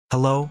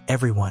Hello,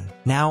 everyone.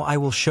 Now I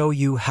will show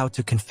you how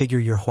to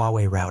configure your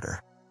Huawei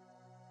router.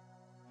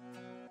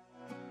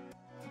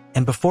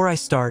 And before I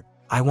start,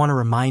 I want to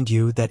remind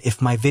you that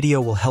if my video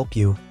will help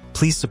you,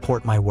 please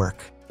support my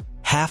work.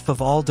 Half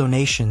of all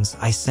donations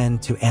I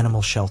send to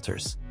animal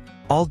shelters.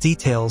 All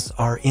details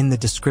are in the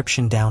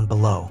description down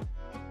below.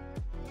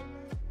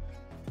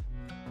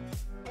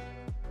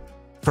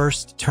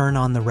 First, turn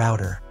on the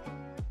router.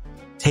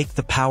 Take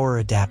the power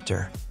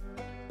adapter.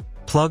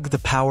 Plug the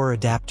power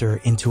adapter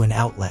into an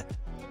outlet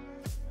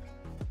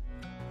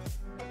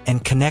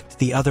and connect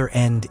the other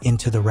end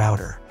into the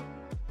router.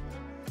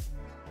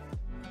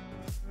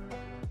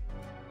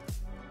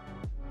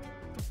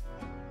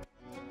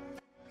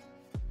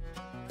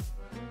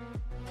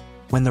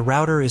 When the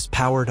router is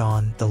powered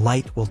on, the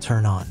light will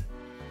turn on.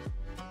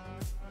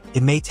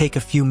 It may take a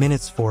few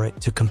minutes for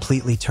it to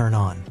completely turn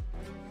on.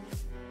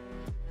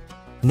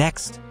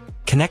 Next,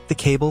 connect the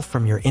cable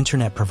from your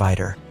internet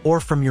provider or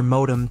from your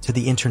modem to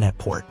the internet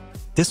port.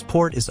 This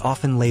port is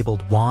often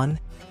labeled WAN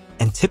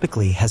and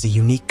typically has a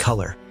unique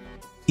color.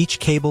 Each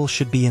cable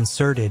should be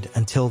inserted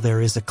until there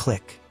is a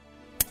click.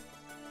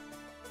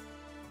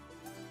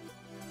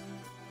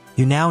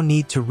 You now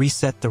need to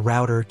reset the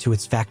router to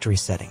its factory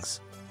settings.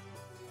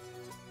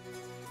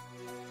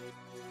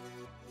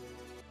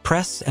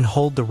 Press and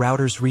hold the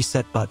router's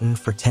reset button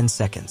for 10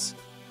 seconds.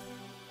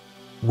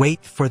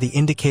 Wait for the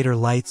indicator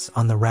lights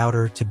on the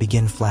router to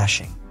begin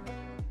flashing.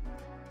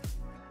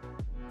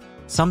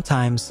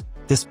 Sometimes,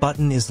 this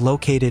button is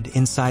located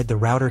inside the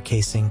router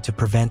casing to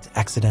prevent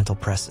accidental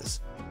presses.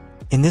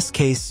 In this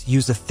case,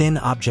 use a thin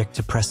object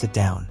to press it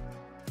down.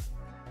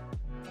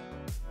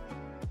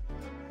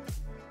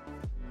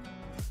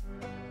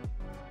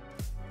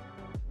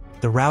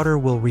 The router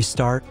will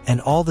restart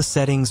and all the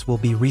settings will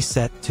be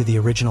reset to the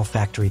original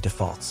factory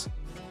defaults.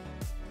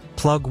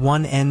 Plug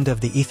one end of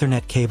the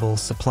Ethernet cable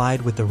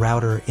supplied with the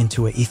router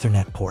into an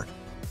Ethernet port.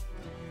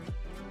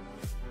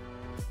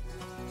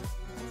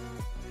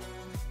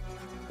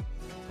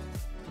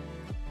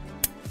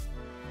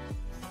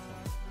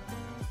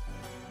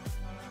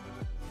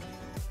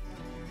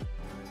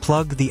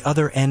 Plug the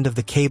other end of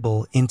the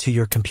cable into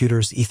your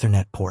computer's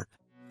Ethernet port.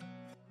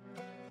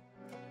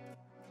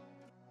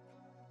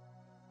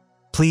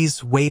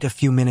 Please wait a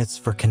few minutes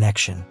for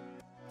connection.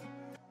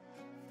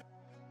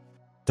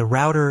 The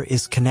router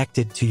is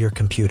connected to your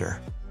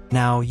computer.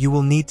 Now you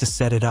will need to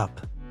set it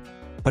up.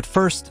 But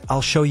first,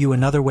 I'll show you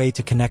another way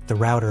to connect the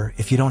router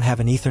if you don't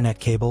have an Ethernet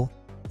cable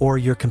or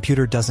your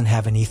computer doesn't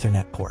have an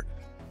Ethernet port.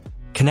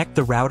 Connect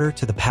the router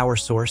to the power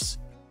source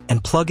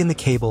and plug in the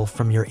cable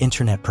from your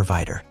internet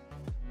provider.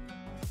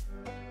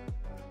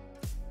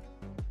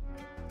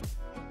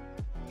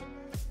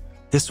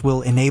 This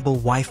will enable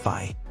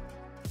Wi-Fi.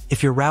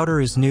 If your router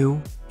is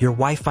new, your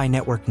Wi-Fi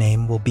network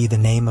name will be the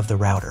name of the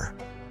router.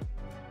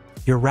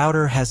 Your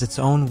router has its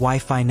own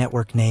Wi-Fi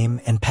network name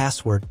and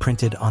password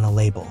printed on a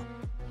label.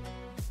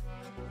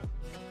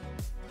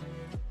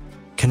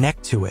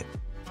 Connect to it.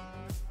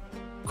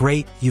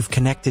 Great, you've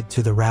connected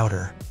to the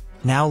router.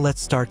 Now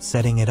let's start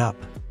setting it up.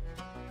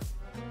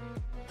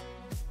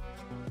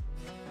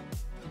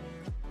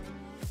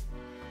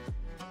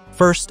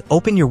 First,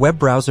 open your web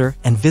browser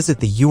and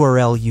visit the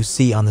URL you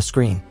see on the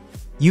screen.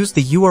 Use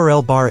the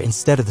URL bar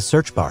instead of the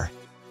search bar.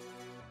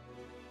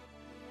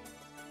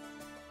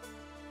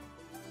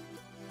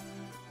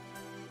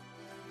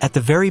 At the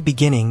very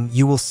beginning,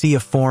 you will see a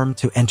form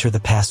to enter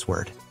the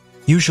password.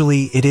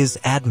 Usually, it is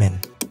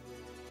admin.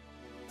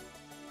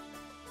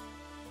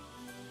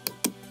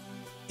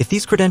 If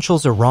these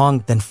credentials are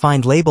wrong, then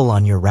find label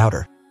on your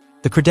router.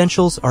 The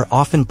credentials are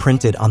often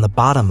printed on the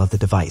bottom of the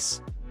device.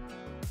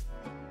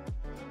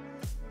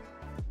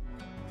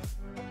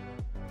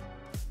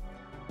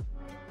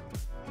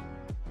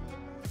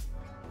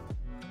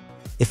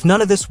 If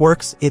none of this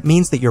works, it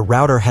means that your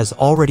router has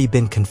already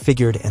been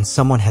configured and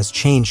someone has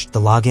changed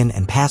the login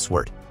and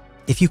password.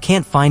 If you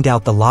can't find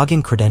out the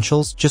login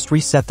credentials, just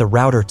reset the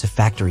router to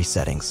factory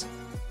settings.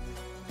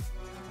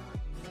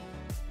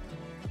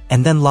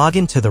 And then log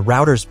into the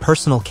router's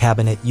personal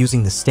cabinet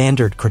using the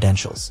standard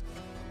credentials.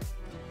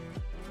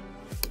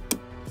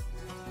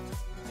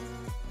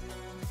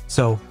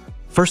 So,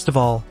 first of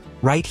all,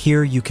 right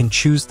here you can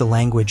choose the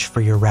language for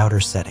your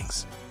router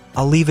settings.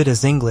 I'll leave it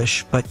as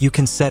English, but you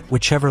can set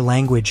whichever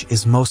language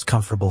is most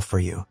comfortable for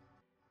you.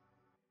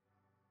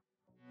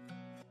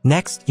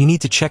 Next, you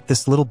need to check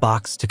this little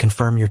box to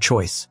confirm your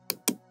choice.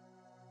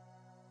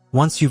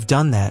 Once you've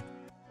done that,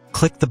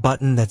 click the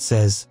button that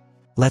says,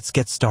 "Let's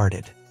get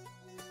started."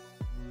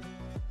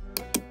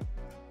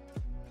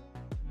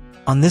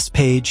 On this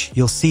page,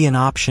 you'll see an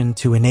option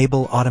to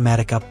enable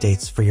automatic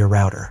updates for your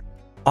router.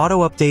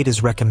 Auto update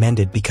is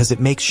recommended because it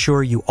makes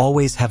sure you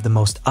always have the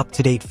most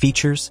up-to-date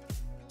features,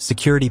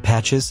 security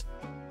patches,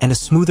 and a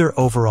smoother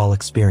overall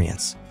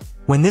experience.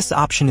 When this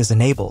option is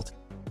enabled,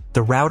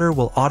 the router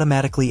will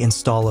automatically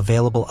install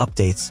available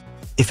updates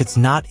if it's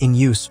not in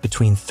use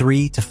between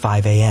 3 to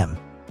 5 a.m.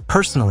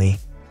 Personally,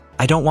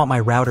 I don't want my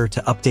router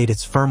to update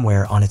its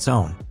firmware on its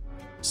own,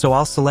 so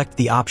I'll select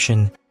the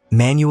option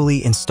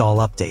Manually Install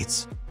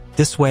Updates.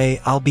 This way,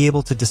 I'll be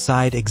able to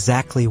decide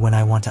exactly when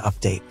I want to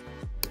update.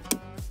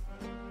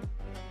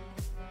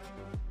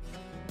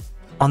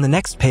 On the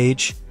next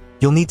page,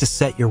 you'll need to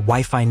set your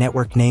Wi-Fi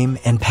network name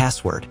and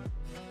password.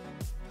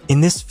 In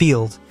this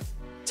field,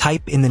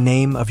 type in the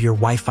name of your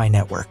Wi-Fi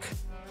network.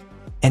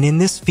 And in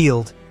this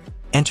field,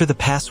 enter the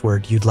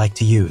password you'd like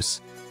to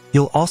use.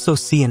 You'll also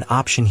see an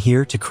option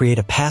here to create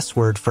a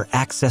password for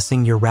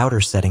accessing your router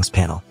settings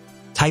panel.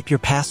 Type your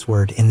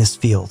password in this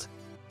field,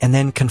 and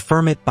then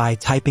confirm it by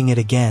typing it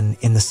again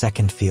in the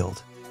second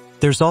field.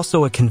 There's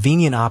also a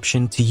convenient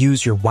option to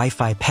use your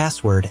Wi-Fi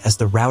password as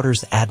the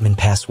router's admin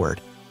password.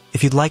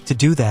 If you'd like to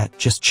do that,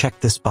 just check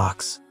this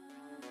box.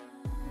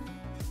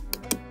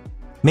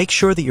 Make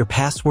sure that your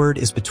password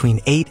is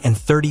between 8 and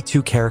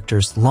 32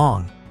 characters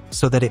long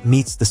so that it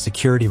meets the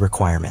security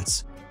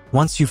requirements.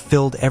 Once you've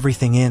filled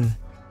everything in,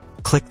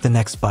 click the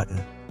next button.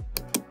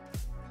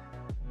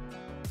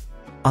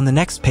 On the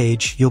next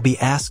page, you'll be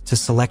asked to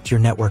select your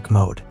network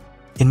mode.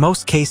 In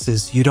most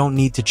cases, you don't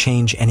need to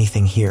change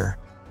anything here.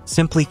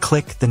 Simply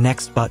click the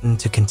next button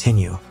to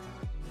continue.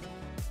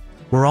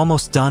 We're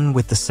almost done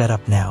with the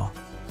setup now.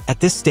 At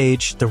this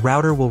stage, the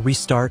router will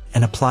restart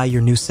and apply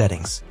your new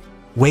settings.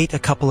 Wait a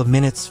couple of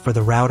minutes for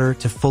the router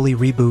to fully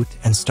reboot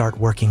and start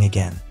working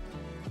again.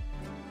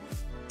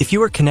 If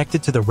you are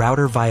connected to the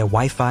router via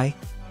Wi-Fi,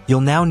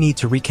 you'll now need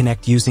to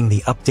reconnect using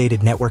the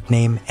updated network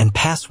name and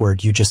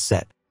password you just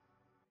set.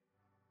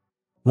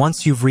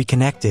 Once you've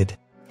reconnected,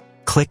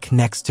 click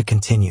Next to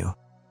continue.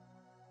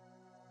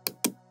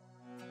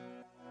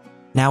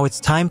 Now it's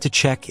time to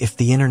check if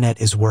the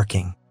internet is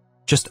working.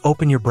 Just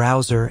open your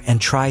browser and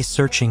try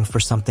searching for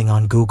something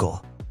on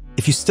Google.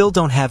 If you still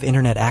don't have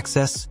internet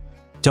access,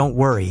 don't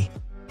worry,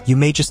 you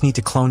may just need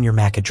to clone your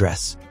MAC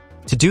address.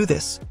 To do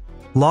this,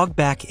 log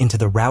back into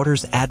the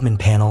router's admin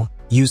panel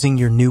using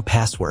your new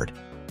password.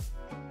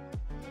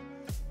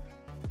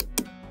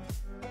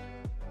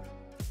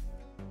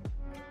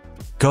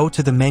 Go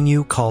to the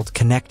menu called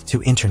Connect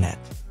to Internet.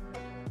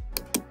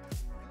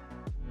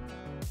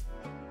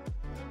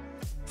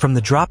 From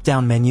the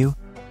drop-down menu,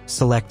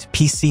 select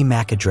PC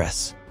MAC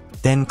address,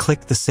 then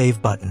click the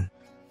Save button.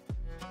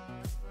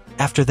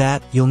 After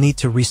that, you'll need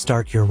to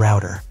restart your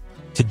router.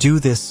 To do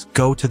this,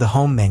 go to the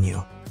Home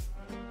menu.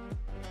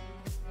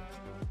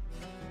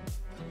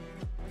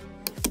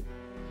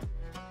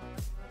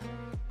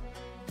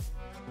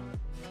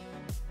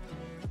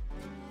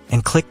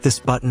 And click this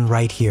button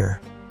right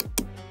here.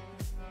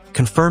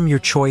 Confirm your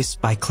choice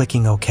by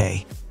clicking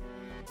OK.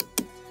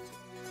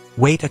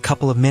 Wait a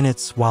couple of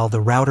minutes while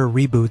the router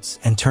reboots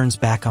and turns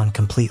back on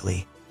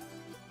completely.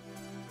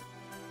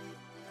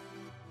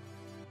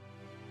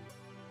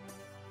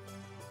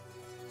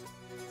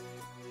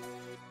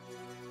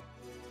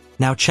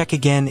 Now check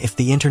again if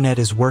the internet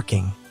is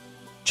working.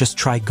 Just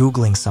try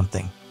Googling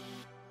something.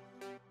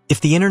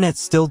 If the internet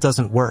still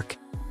doesn't work,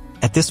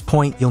 at this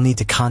point you'll need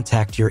to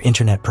contact your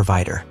internet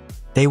provider.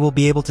 They will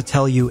be able to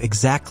tell you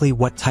exactly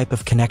what type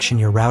of connection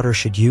your router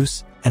should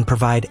use and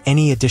provide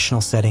any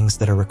additional settings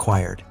that are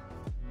required.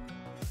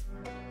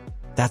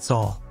 That's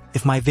all.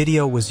 If my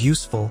video was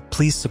useful,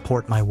 please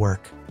support my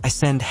work. I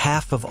send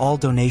half of all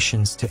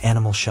donations to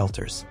animal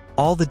shelters.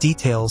 All the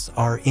details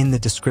are in the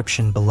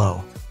description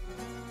below.